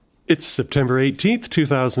It's September 18th,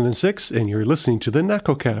 2006, and you're listening to the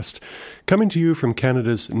NACOcast, coming to you from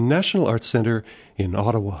Canada's National Arts Centre in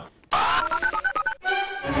Ottawa.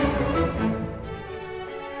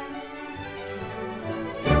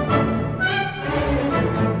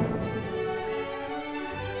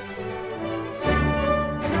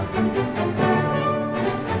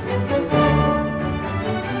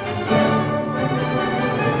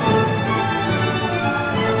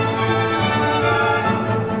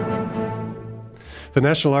 The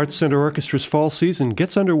National Arts Centre Orchestra's fall season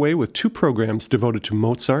gets underway with two programs devoted to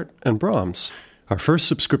Mozart and Brahms. Our first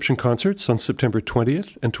subscription concerts on September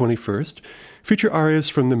 20th and 21st feature arias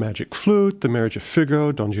from The Magic Flute, The Marriage of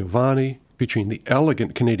Figaro, Don Giovanni, featuring the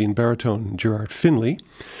elegant Canadian baritone Gerard Finley.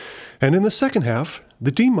 And in the second half,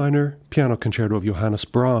 the D minor piano concerto of Johannes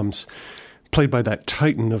Brahms, played by that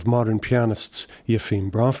titan of modern pianists, Efim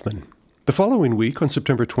Bronfman. The following week, on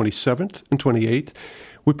September 27th and 28th,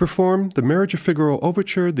 we perform The Marriage of Figaro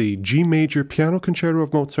Overture, the G Major Piano Concerto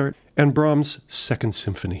of Mozart, and Brahms' Second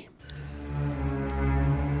Symphony.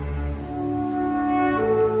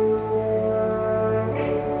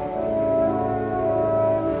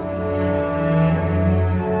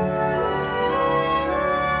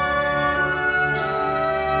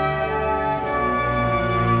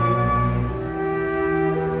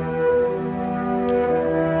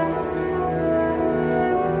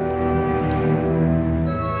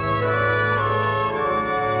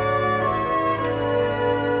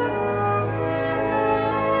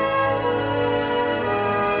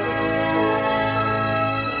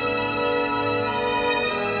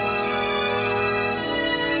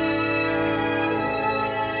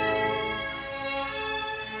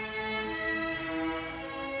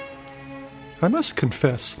 I must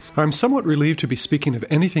confess, I'm somewhat relieved to be speaking of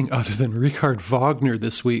anything other than Richard Wagner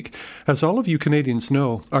this week. As all of you Canadians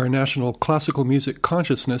know, our national classical music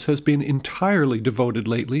consciousness has been entirely devoted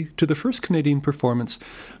lately to the first Canadian performance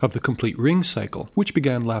of the complete Ring Cycle, which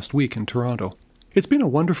began last week in Toronto. It's been a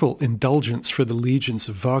wonderful indulgence for the legions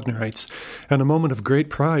of Wagnerites, and a moment of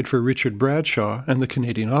great pride for Richard Bradshaw and the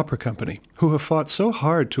Canadian Opera Company, who have fought so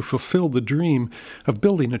hard to fulfill the dream of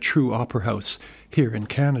building a true opera house here in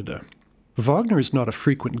Canada. Wagner is not a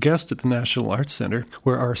frequent guest at the National Arts Centre,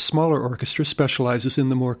 where our smaller orchestra specializes in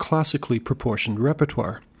the more classically proportioned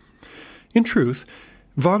repertoire. In truth,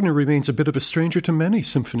 Wagner remains a bit of a stranger to many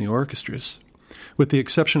symphony orchestras. With the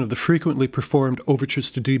exception of the frequently performed overtures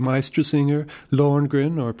to Die Meistersinger,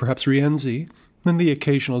 Lohengrin, or perhaps Rienzi, and the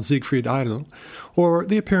occasional Siegfried Idyll, or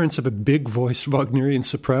the appearance of a big-voiced Wagnerian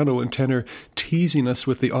soprano and tenor teasing us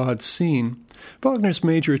with the odd scene, Wagner's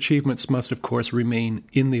major achievements must, of course, remain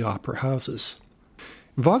in the opera houses.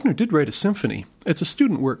 Wagner did write a symphony. It's a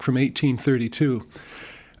student work from 1832.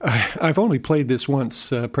 I've only played this once,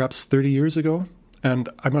 perhaps 30 years ago, and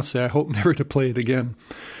I must say I hope never to play it again.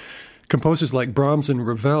 Composers like Brahms and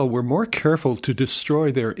Ravel were more careful to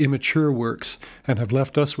destroy their immature works and have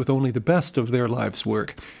left us with only the best of their lives'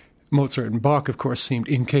 work. Mozart and Bach, of course, seemed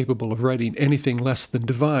incapable of writing anything less than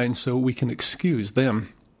divine, so we can excuse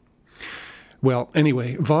them. Well,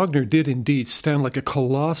 anyway, Wagner did indeed stand like a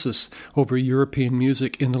colossus over European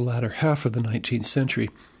music in the latter half of the 19th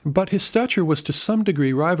century, but his stature was to some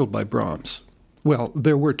degree rivaled by Brahms. Well,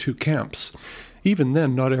 there were two camps. Even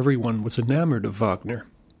then, not everyone was enamored of Wagner.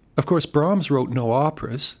 Of course, Brahms wrote no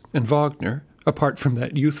operas, and Wagner, apart from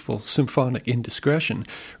that youthful symphonic indiscretion,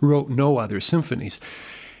 wrote no other symphonies.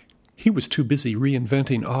 He was too busy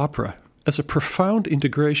reinventing opera as a profound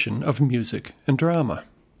integration of music and drama.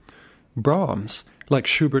 Brahms, like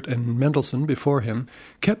Schubert and Mendelssohn before him,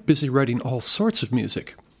 kept busy writing all sorts of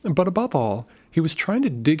music, but above all, he was trying to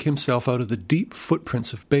dig himself out of the deep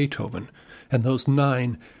footprints of Beethoven and those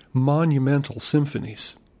 9 monumental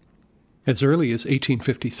symphonies. As early as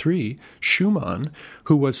 1853, Schumann,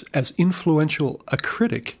 who was as influential a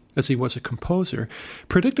critic as he was a composer,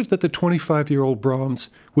 predicted that the 25-year-old Brahms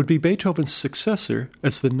would be Beethoven's successor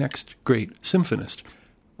as the next great symphonist.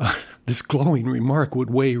 This glowing remark would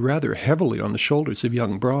weigh rather heavily on the shoulders of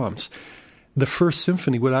young Brahms. The first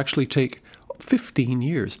symphony would actually take 15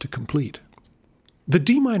 years to complete. The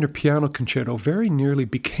D minor piano concerto very nearly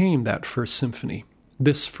became that first symphony.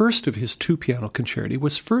 This first of his 2 piano concerti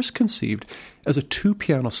was first conceived as a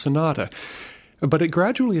 2-piano sonata, but it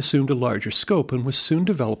gradually assumed a larger scope and was soon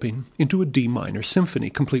developing into a D minor symphony,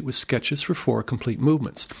 complete with sketches for 4 complete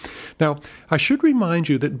movements. Now, I should remind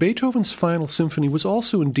you that Beethoven's final symphony was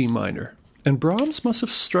also in D minor, and Brahms must have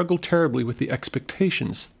struggled terribly with the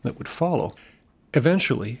expectations that would follow.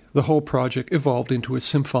 Eventually, the whole project evolved into a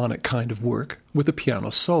symphonic kind of work with a piano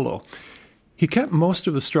solo. He kept most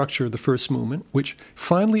of the structure of the first movement, which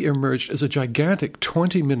finally emerged as a gigantic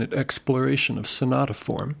 20-minute exploration of sonata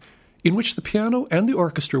form, in which the piano and the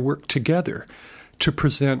orchestra worked together to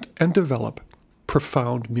present and develop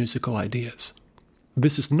profound musical ideas.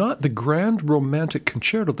 This is not the grand romantic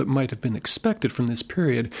concerto that might have been expected from this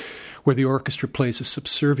period, where the orchestra plays a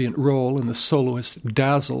subservient role and the soloist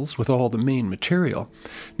dazzles with all the main material.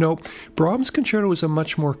 No, Brahms' concerto is a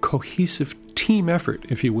much more cohesive team effort,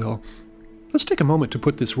 if you will. Let's take a moment to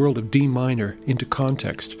put this world of D minor into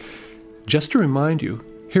context. Just to remind you,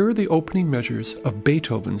 here are the opening measures of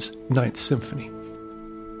Beethoven's Ninth Symphony.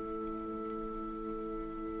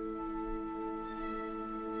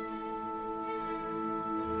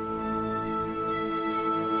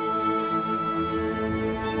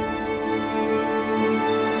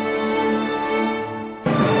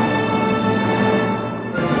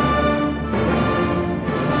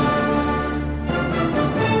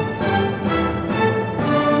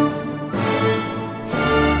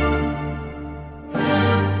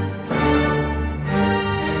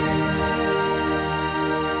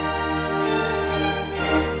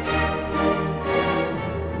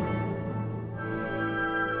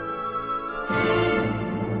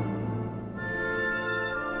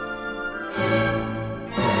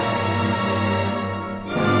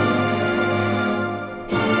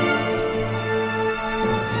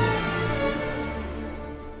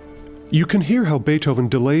 You can hear how Beethoven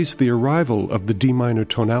delays the arrival of the D minor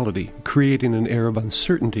tonality, creating an air of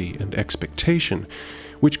uncertainty and expectation,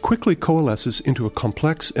 which quickly coalesces into a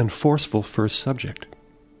complex and forceful first subject.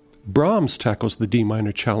 Brahms tackles the D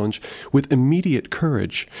minor challenge with immediate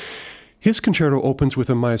courage. His concerto opens with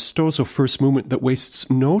a maestoso first movement that wastes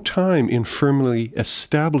no time in firmly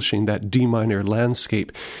establishing that D minor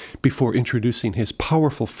landscape before introducing his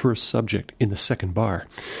powerful first subject in the second bar.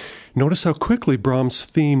 Notice how quickly Brahms'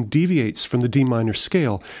 theme deviates from the D minor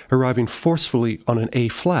scale, arriving forcefully on an A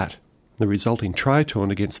flat. The resulting tritone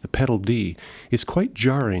against the pedal D is quite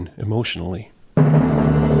jarring emotionally.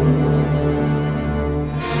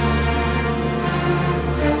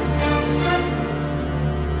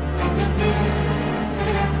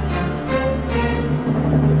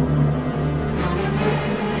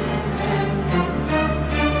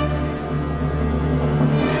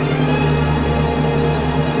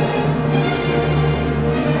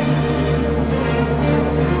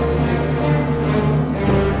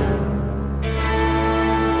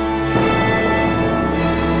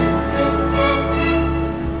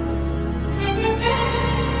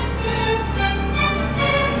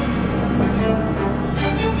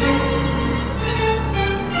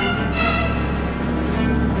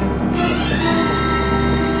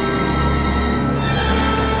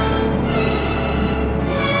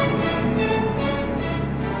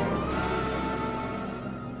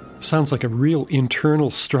 Sounds like a real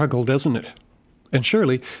internal struggle, doesn't it? And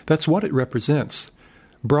surely that's what it represents.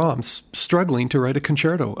 Brahms struggling to write a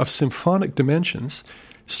concerto of symphonic dimensions,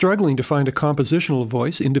 struggling to find a compositional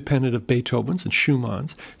voice independent of Beethoven's and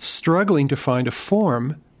Schumann's, struggling to find a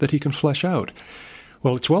form that he can flesh out.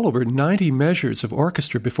 Well, it's well over 90 measures of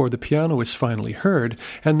orchestra before the piano is finally heard,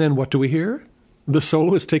 and then what do we hear? The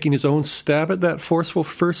soloist taking his own stab at that forceful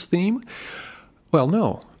first theme? Well,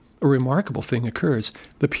 no. A remarkable thing occurs.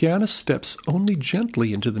 The pianist steps only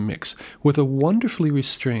gently into the mix with a wonderfully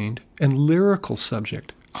restrained and lyrical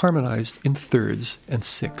subject, harmonized in thirds and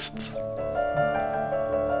sixths.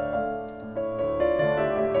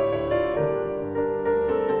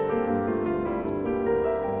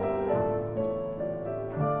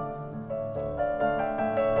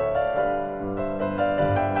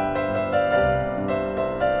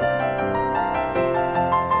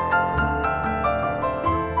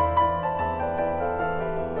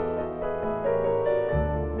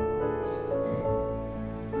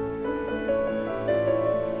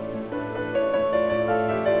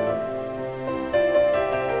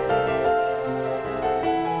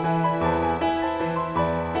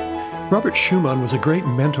 Robert Schumann was a great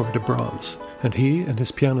mentor to Brahms, and he and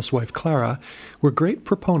his pianist wife Clara were great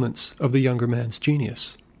proponents of the younger man's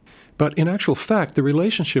genius. But in actual fact, the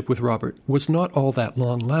relationship with Robert was not all that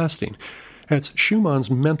long-lasting, as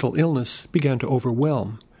Schumann's mental illness began to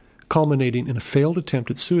overwhelm, culminating in a failed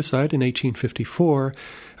attempt at suicide in 1854,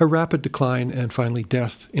 a rapid decline, and finally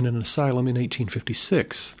death in an asylum in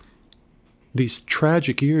 1856. These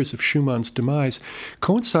tragic years of Schumann's demise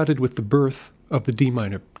coincided with the birth of the D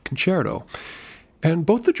minor concerto, and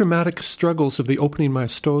both the dramatic struggles of the opening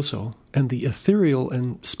maestoso and the ethereal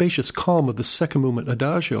and spacious calm of the second movement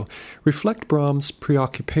adagio reflect Brahms'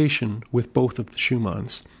 preoccupation with both of the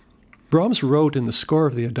Schumanns. Brahms wrote in the score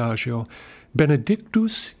of the Adagio,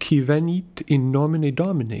 Benedictus qui venit in nomine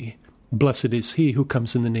Domini, blessed is he who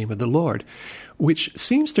comes in the name of the Lord, which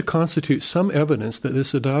seems to constitute some evidence that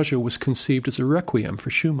this Adagio was conceived as a requiem for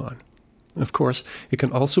Schumann. Of course, it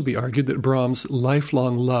can also be argued that Brahms'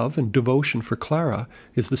 lifelong love and devotion for Clara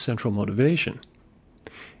is the central motivation.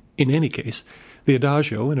 In any case, the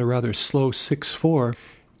Adagio, in a rather slow 6/4,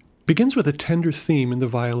 begins with a tender theme in the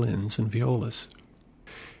violins and violas.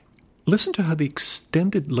 Listen to how the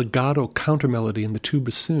extended legato countermelody in the two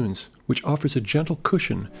bassoons, which offers a gentle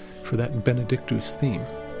cushion for that Benedictus theme.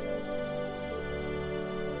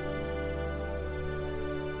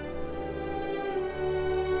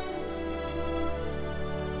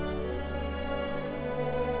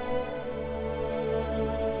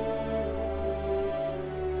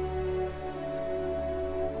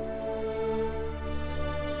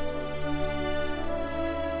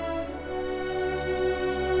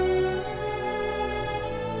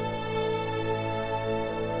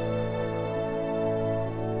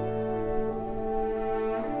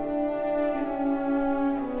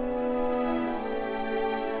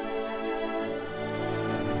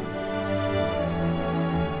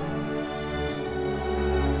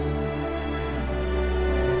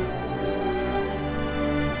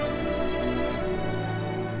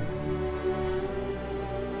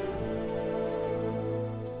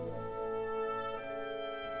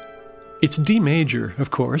 It's D major,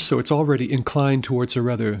 of course, so it's already inclined towards a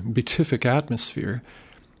rather beatific atmosphere.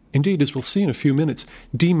 Indeed, as we'll see in a few minutes,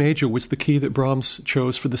 D major was the key that Brahms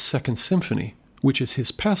chose for the Second Symphony, which is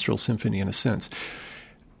his pastoral symphony in a sense.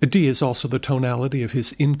 D is also the tonality of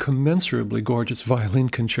his incommensurably gorgeous violin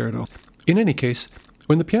concerto. In any case,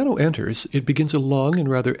 when the piano enters, it begins a long and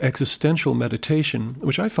rather existential meditation,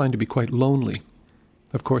 which I find to be quite lonely.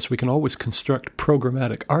 Of course, we can always construct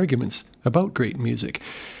programmatic arguments about great music.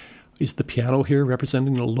 Is the piano here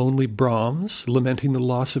representing a lonely Brahms, lamenting the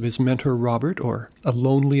loss of his mentor Robert, or a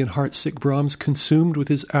lonely and heartsick Brahms consumed with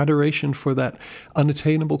his adoration for that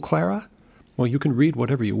unattainable Clara? Well, you can read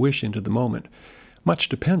whatever you wish into the moment. Much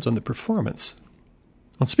depends on the performance.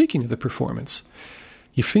 And speaking of the performance,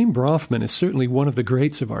 Yefim Bronfman is certainly one of the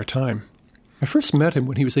greats of our time. I first met him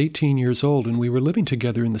when he was 18 years old, and we were living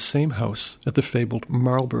together in the same house at the fabled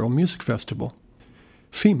Marlborough Music Festival.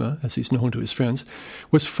 Fima, as he's known to his friends,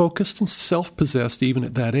 was focused and self-possessed even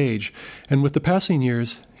at that age, and with the passing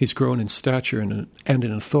years, he's grown in stature and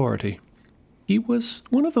in authority. He was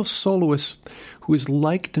one of those soloists who is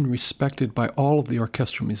liked and respected by all of the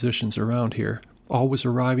orchestral musicians around here, always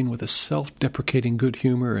arriving with a self-deprecating good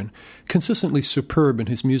humor and consistently superb in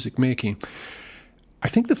his music making. I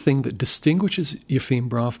think the thing that distinguishes Yefim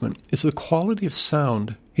Bronfman is the quality of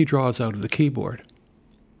sound he draws out of the keyboard.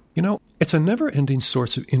 You know, it's a never-ending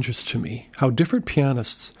source of interest to me how different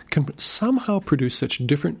pianists can somehow produce such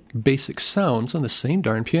different basic sounds on the same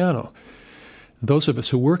darn piano. Those of us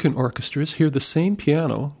who work in orchestras hear the same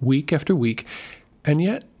piano week after week, and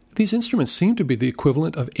yet these instruments seem to be the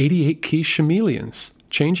equivalent of 88-key chameleons,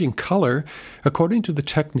 changing color according to the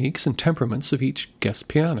techniques and temperaments of each guest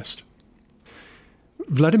pianist.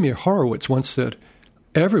 Vladimir Horowitz once said,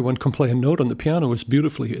 "Everyone can play a note on the piano as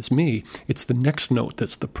beautifully as me. It's the next note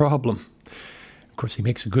that's the problem." Of course, he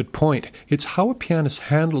makes a good point. It's how a pianist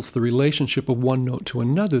handles the relationship of one note to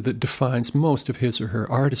another that defines most of his or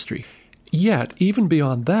her artistry. Yet, even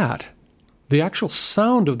beyond that, the actual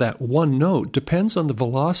sound of that one note depends on the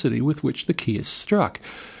velocity with which the key is struck,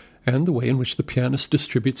 and the way in which the pianist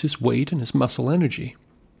distributes his weight and his muscle energy.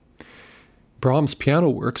 Brahms' piano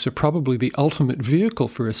works are probably the ultimate vehicle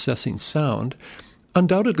for assessing sound,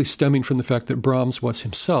 undoubtedly stemming from the fact that Brahms was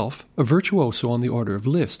himself a virtuoso on the order of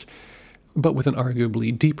Liszt, but with an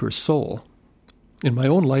arguably deeper soul. In my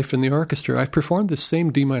own life in the orchestra, I've performed this same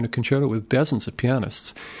D minor concerto with dozens of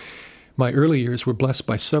pianists. My early years were blessed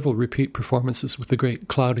by several repeat performances with the great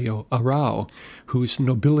Claudio Arrau, whose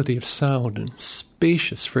nobility of sound and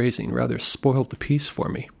spacious phrasing rather spoiled the piece for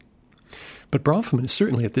me. But Bronfman is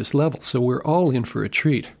certainly at this level, so we're all in for a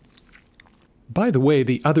treat. By the way,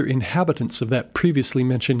 the other inhabitants of that previously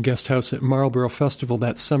mentioned guest house at Marlborough Festival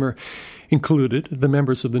that summer included the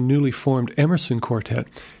members of the newly formed Emerson Quartet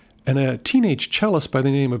and a teenage cellist by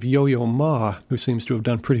the name of Yo-Yo Ma, who seems to have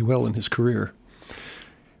done pretty well in his career.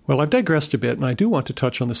 Well, I've digressed a bit, and I do want to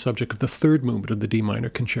touch on the subject of the third movement of the D minor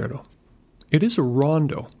concerto. It is a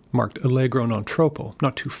rondo, marked allegro non troppo,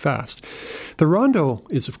 not too fast. The rondo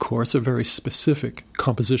is, of course, a very specific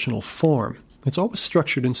compositional form. It's always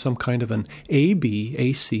structured in some kind of an A-B,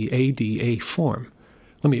 A-C, A-D, A form.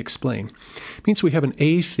 Let me explain. It means we have an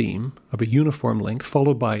A theme of a uniform length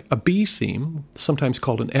followed by a B theme, sometimes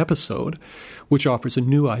called an episode, which offers a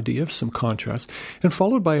new idea of some contrast, and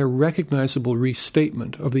followed by a recognizable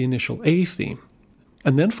restatement of the initial A theme.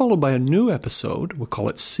 And then followed by a new episode, we'll call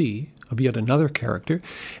it C, of yet another character,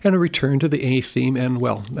 and a return to the A theme,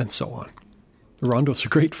 and so on. The rondos are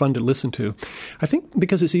great fun to listen to, I think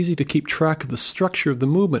because it's easy to keep track of the structure of the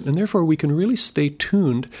movement, and therefore we can really stay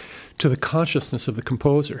tuned to the consciousness of the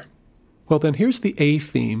composer. Well, then here's the A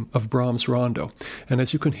theme of Brahms' rondo, and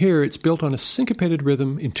as you can hear, it's built on a syncopated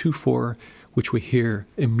rhythm in 2/4, which we hear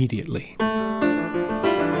immediately.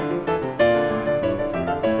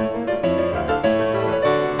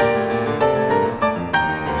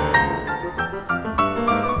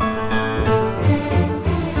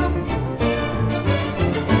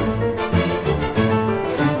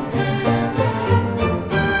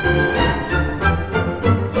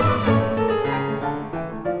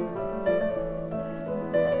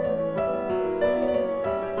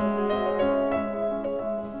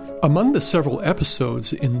 Among the several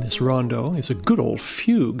episodes in this rondo is a good old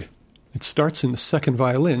fugue. It starts in the second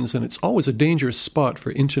violins, and it's always a dangerous spot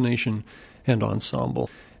for intonation and ensemble.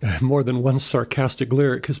 More than one sarcastic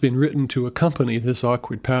lyric has been written to accompany this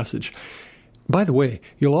awkward passage. By the way,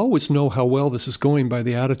 you'll always know how well this is going by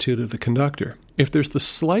the attitude of the conductor. If there's the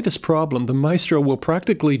slightest problem, the maestro will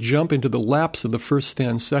practically jump into the laps of the first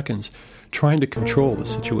 10 seconds, trying to control the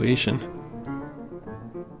situation.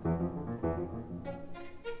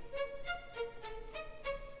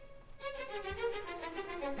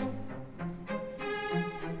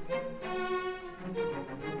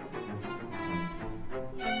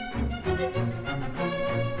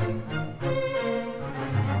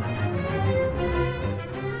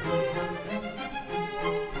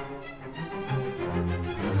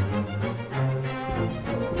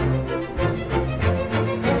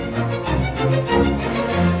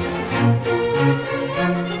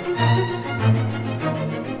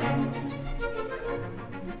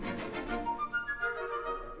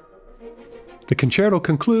 The concerto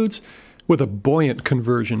concludes with a buoyant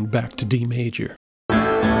conversion back to D major.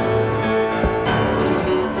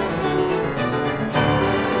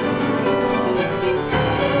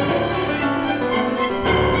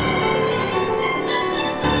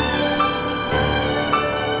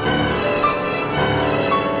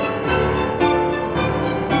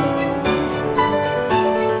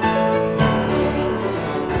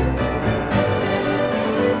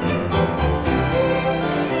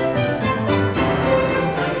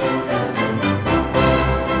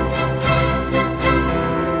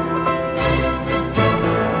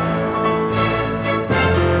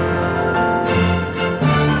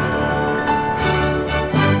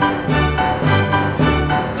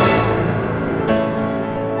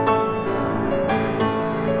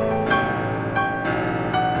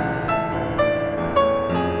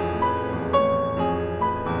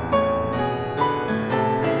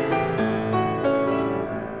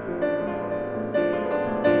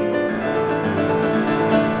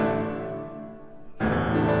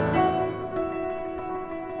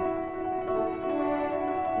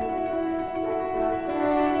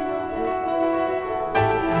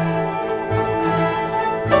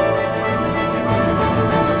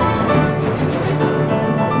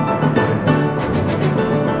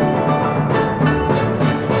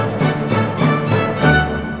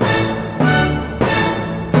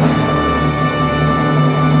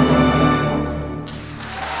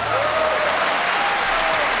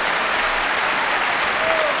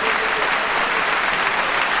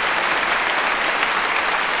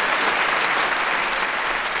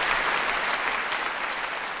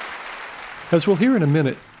 As we'll hear in a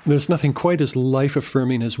minute, there's nothing quite as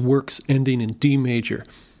life-affirming as works ending in D major.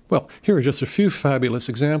 Well, here are just a few fabulous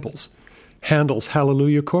examples. Handel's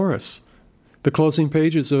Hallelujah Chorus, the closing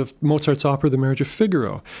pages of Mozart's opera The Marriage of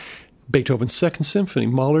Figaro, Beethoven's Second Symphony,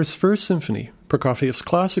 Mahler's First Symphony, Prokofiev's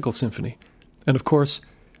Classical Symphony, and of course,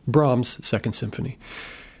 Brahms' Second Symphony.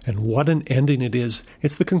 And what an ending it is.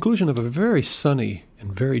 It's the conclusion of a very sunny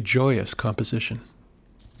and very joyous composition.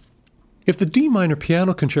 If the D minor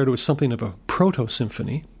piano concerto is something of a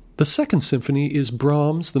proto-symphony, the Second Symphony is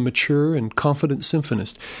Brahms, the mature and confident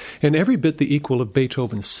symphonist, and every bit the equal of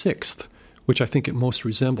Beethoven's Sixth, which I think it most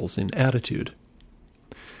resembles in attitude.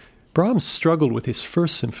 Brahms struggled with his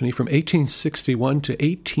First Symphony from 1861 to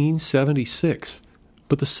 1876,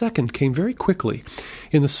 but the second came very quickly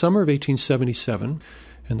in the summer of 1877,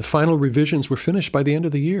 and the final revisions were finished by the end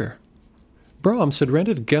of the year. Brahms had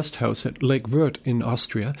rented a guest house at Lake Wörth in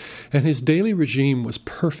Austria, and his daily regime was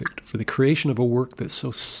perfect for the creation of a work that's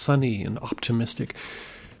so sunny and optimistic.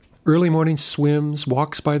 Early morning swims,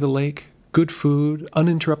 walks by the lake, good food,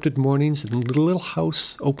 uninterrupted mornings, and a little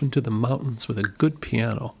house open to the mountains with a good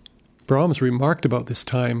piano. Brahms remarked about this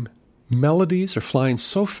time, melodies are flying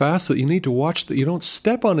so fast that you need to watch that you don't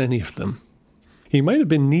step on any of them. He might have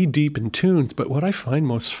been knee-deep in tunes, but what I find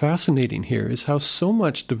most fascinating here is how so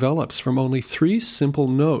much develops from only 3 simple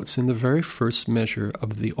notes in the very first measure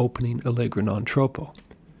of the opening Allegro non troppo.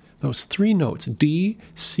 Those 3 notes, D,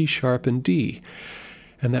 C sharp, and D.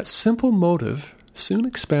 And that simple motive soon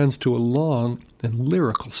expands to a long and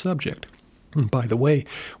lyrical subject. And by the way,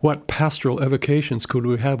 what pastoral evocations could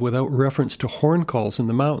we have without reference to horn calls in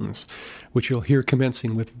the mountains, which you'll hear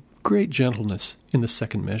commencing with great gentleness in the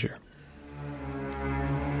second measure.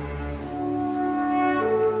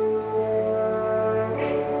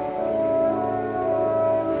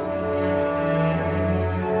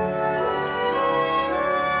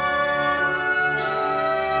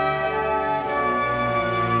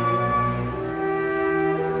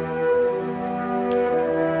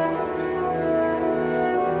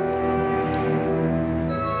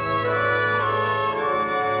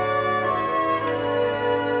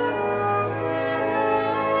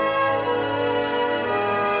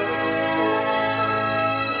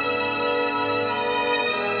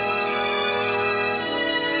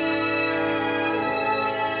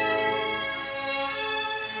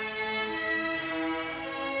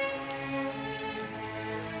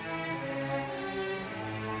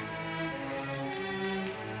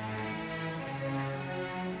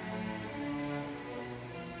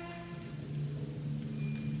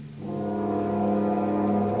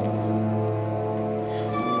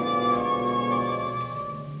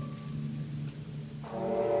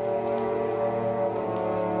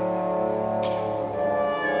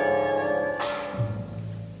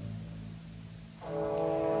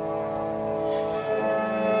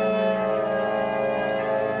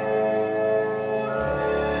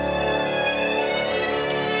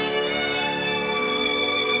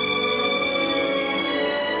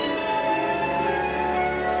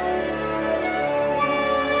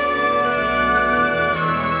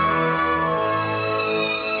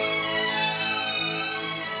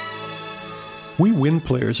 We wind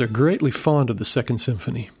players are greatly fond of the Second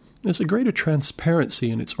Symphony. There's a greater transparency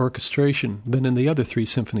in its orchestration than in the other 3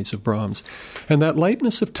 symphonies of Brahms, and that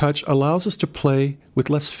lightness of touch allows us to play with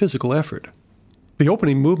less physical effort. The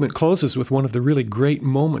opening movement closes with one of the really great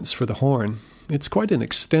moments for the horn. It's quite an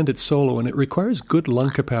extended solo, and it requires good lung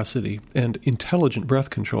capacity and intelligent breath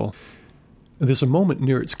control. There's a moment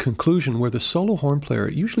near its conclusion where the solo horn player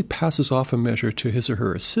usually passes off a measure to his or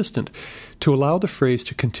her assistant to allow the phrase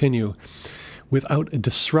to continue without a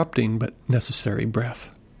disrupting but necessary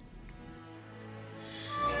breath.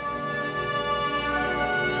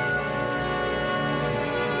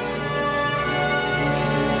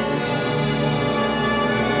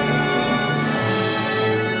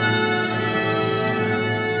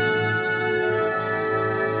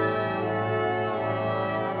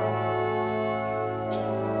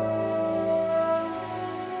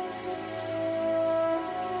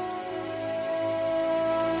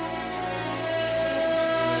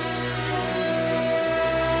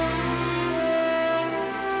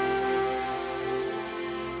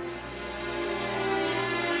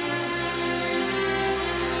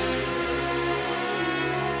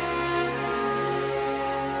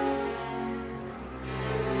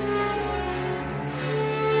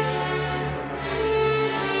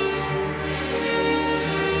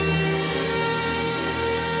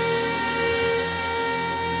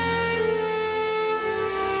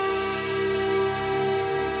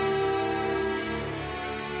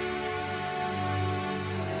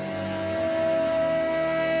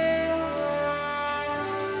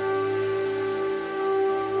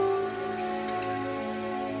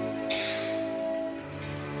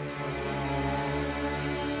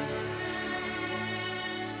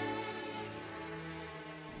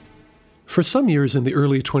 For some years in the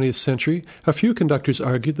early 20th century, a few conductors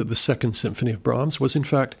argued that the Second Symphony of Brahms was in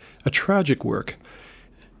fact a tragic work.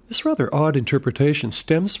 This rather odd interpretation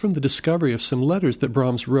stems from the discovery of some letters that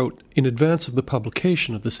Brahms wrote in advance of the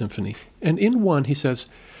publication of the symphony. And in one he says,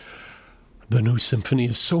 "The new symphony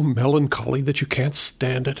is so melancholy that you can't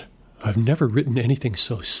stand it. I've never written anything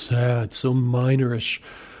so sad, so minorish.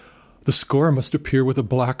 The score must appear with a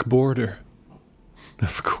black border."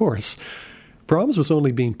 Of course, Brahms was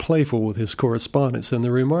only being playful with his correspondence, and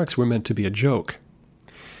the remarks were meant to be a joke.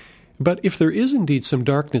 But if there is indeed some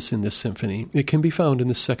darkness in this symphony, it can be found in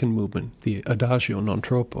the second movement, the Adagio non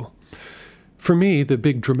troppo. For me, the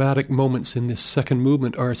big dramatic moments in this second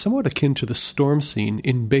movement are somewhat akin to the storm scene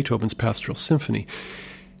in Beethoven's Pastoral Symphony.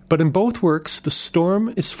 But in both works, the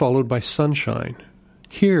storm is followed by sunshine,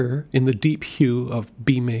 here in the deep hue of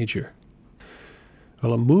B major.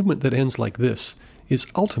 Well, a movement that ends like this is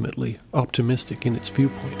ultimately optimistic in its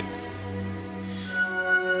viewpoint.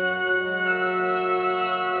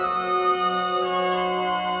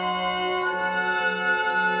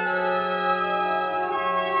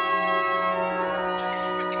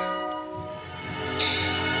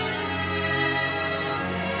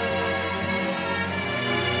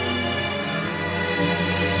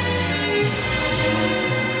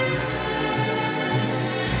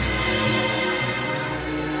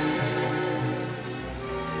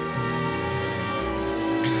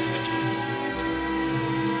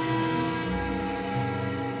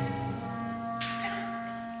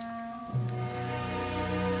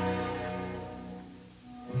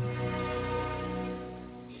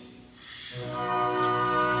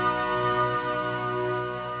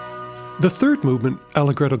 The third movement,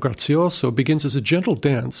 Allegretto Grazioso, begins as a gentle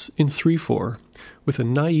dance in 3/4, with a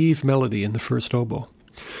naive melody in the first oboe.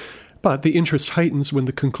 But the interest heightens when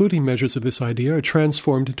the concluding measures of this idea are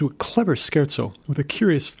transformed into a clever scherzo with a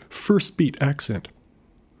curious first beat accent.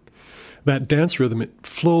 That dance rhythm, it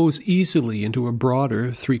flows easily into a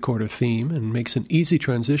broader 3/4 theme and makes an easy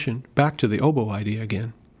transition back to the oboe idea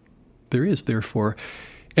again. There is, therefore,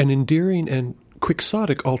 an endearing and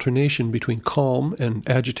quixotic alternation between calm and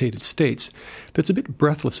agitated states that's a bit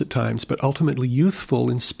breathless at times, but ultimately youthful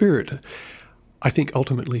in spirit. I think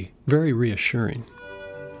ultimately very reassuring.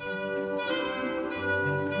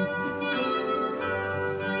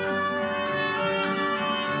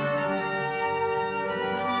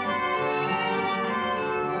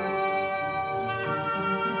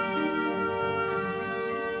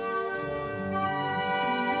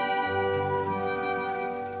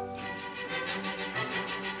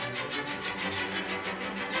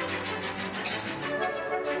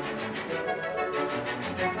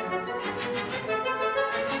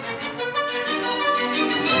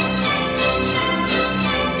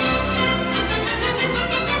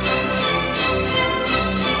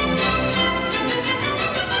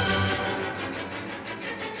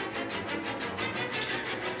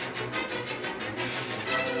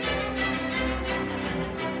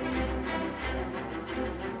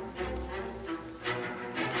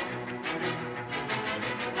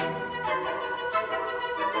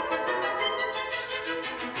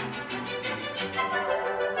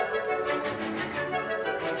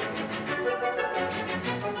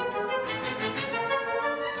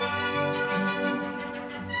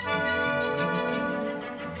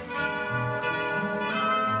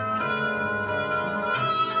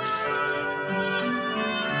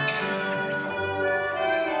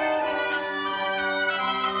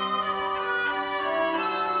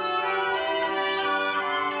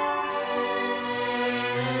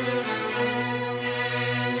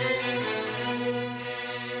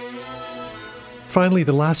 Finally,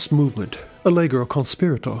 the last movement, Allegro con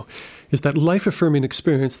spirito, is that life-affirming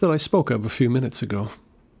experience that I spoke of a few minutes ago.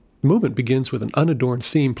 The movement begins with an unadorned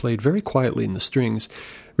theme played very quietly in the strings,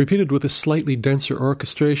 repeated with a slightly denser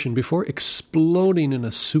orchestration before exploding in a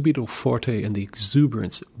subito forte, and the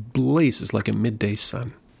exuberance blazes like a midday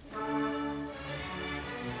sun.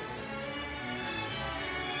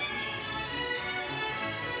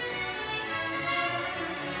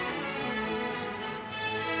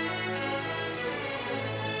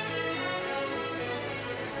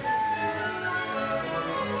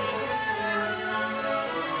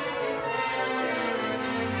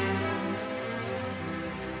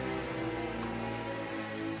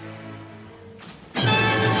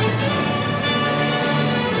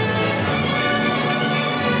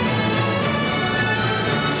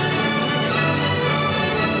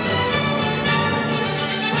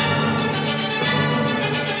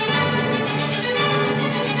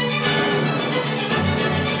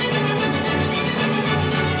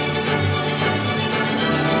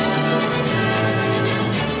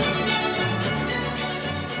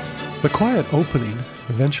 The quiet opening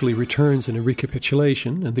eventually returns in a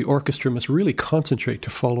recapitulation, and the orchestra must really concentrate to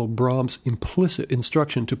follow Brahms' implicit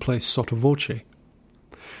instruction to play sottovoce.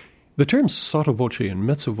 The terms sottovoce and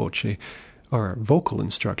mezzovoce are vocal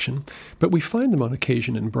instruction, but we find them on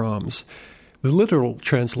occasion in Brahms. The literal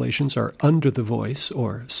translations are under the voice,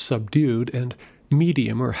 or subdued, and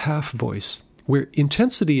medium, or half voice, where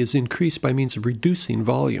intensity is increased by means of reducing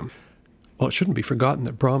volume. Well, it shouldn't be forgotten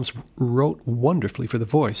that Brahms wrote wonderfully for the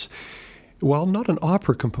voice. While not an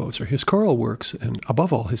opera composer, his choral works, and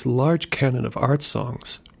above all his large canon of art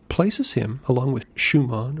songs, places him, along with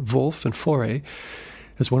Schumann, Wolf, and Fauré,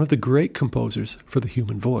 as one of the great composers for the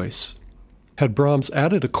human voice. Had Brahms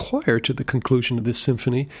added a choir to the conclusion of this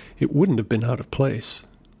symphony, it wouldn't have been out of place.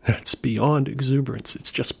 It's beyond exuberance.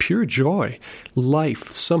 It's just pure joy,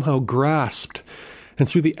 life somehow grasped, and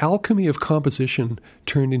through the alchemy of composition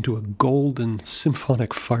turned into a golden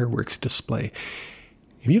symphonic fireworks display.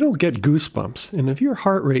 If you don't get goosebumps, and if your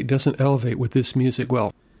heart rate doesn't elevate with this music,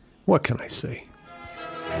 well, what can I say?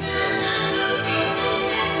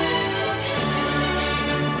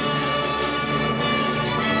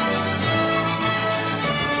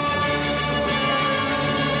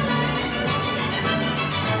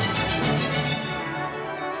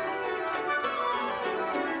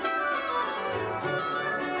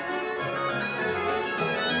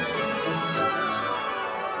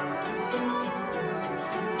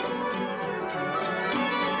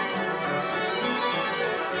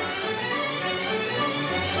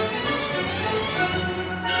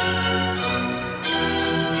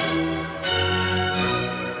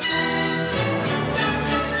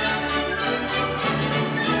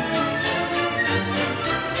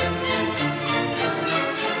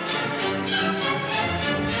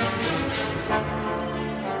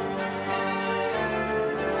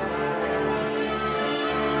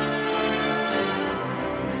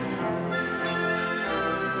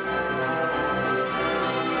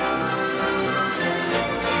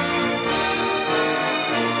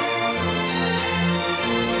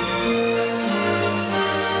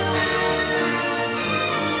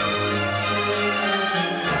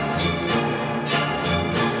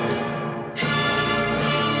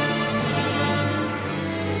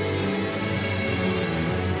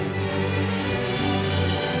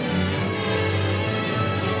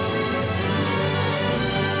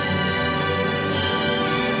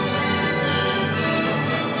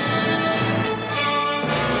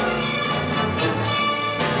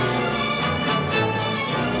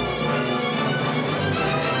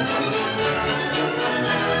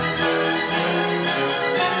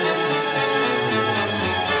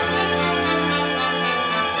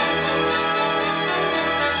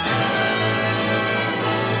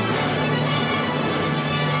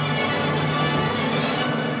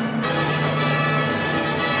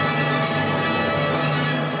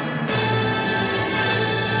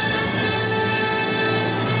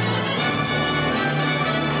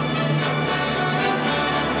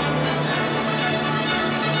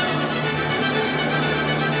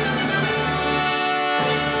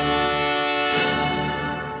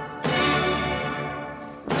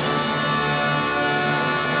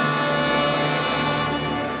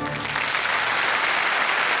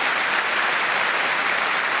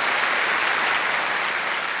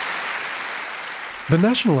 The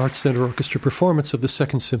National Arts Centre Orchestra performance of the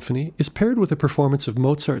Second Symphony is paired with a performance of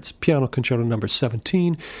Mozart's Piano Concerto No.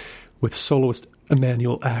 17 with soloist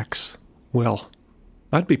Emanuel Ax. Well,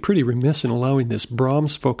 I'd be pretty remiss in allowing this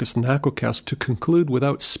Brahms-focused NACOcast to conclude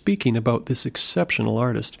without speaking about this exceptional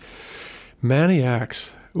artist. Manny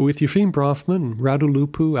Ax, with Eugene Bronfman, Radu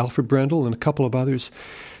Lupu, Alfred Brendel, and a couple of others,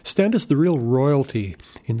 stand as the real royalty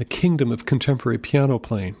in the kingdom of contemporary piano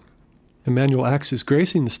playing. Emanuel Ax is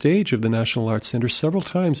gracing the stage of the National Arts Centre several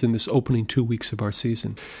times in this opening 2 weeks of our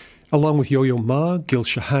season. Along with Yo-Yo Ma, Gil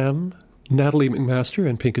Shaham, Natalie McMaster,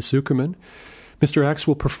 and Pinchas Zukerman, Mr. Ax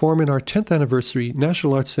will perform in our 10th anniversary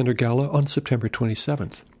National Arts Centre Gala on September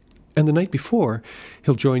 27th. And the night before,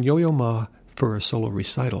 he'll join Yo-Yo Ma for a solo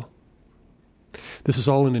recital. This is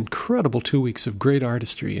all an incredible 2 weeks of great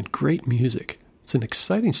artistry and great music. It's an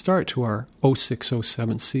exciting start to our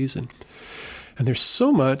 06-07 season. And there's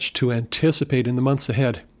so much to anticipate in the months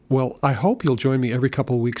ahead. Well, I hope you'll join me every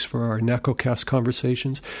couple of weeks for our NACOcast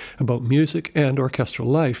conversations about music and orchestral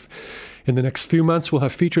life. In the next few months, we'll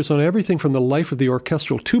have features on everything from the life of the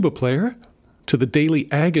orchestral tuba player to the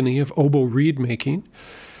daily agony of oboe reed making,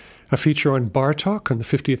 a feature on Bartók on the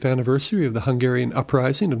 50th anniversary of the Hungarian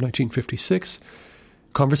Uprising of 1956,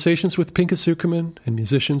 conversations with Pinchas Zukerman and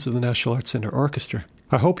musicians of the National Arts Centre Orchestra.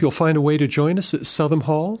 I hope you'll find a way to join us at Southam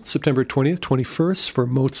Hall, September 20th, 21st for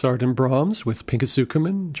Mozart and Brahms with Pinchas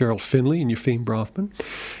Zukerman, Gerald Finley, and Eugene Bronfman,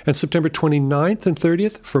 and September 29th and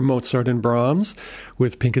 30th for Mozart and Brahms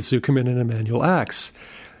with Pinchas Zukerman and Emanuel Ax.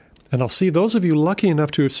 And I'll see those of you lucky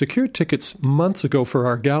enough to have secured tickets months ago for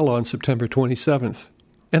our gala on September 27th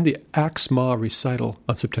and the Ax Ma recital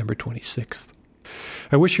on September 26th.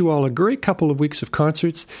 I wish you all a great couple of weeks of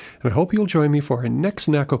concerts, and I hope you'll join me for our next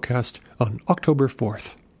NACOcast on October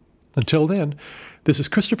 4th. Until then, this is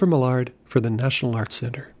Christopher Millard for the National Arts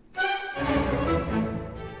Centre.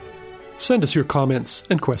 Send us your comments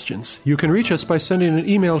and questions. You can reach us by sending an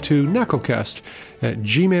email to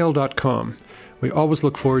nacocast@gmail.com. We always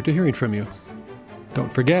look forward to hearing from you.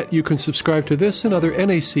 Don't forget, you can subscribe to this and other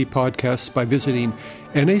NAC podcasts by visiting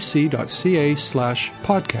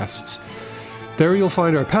nac.ca/podcasts. There you'll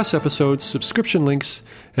find our past episodes, subscription links,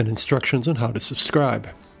 and instructions on how to subscribe.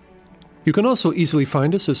 You can also easily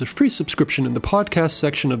find us as a free subscription in the podcast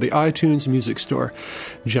section of the iTunes Music Store.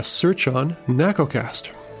 Just search on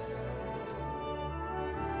NACOcast.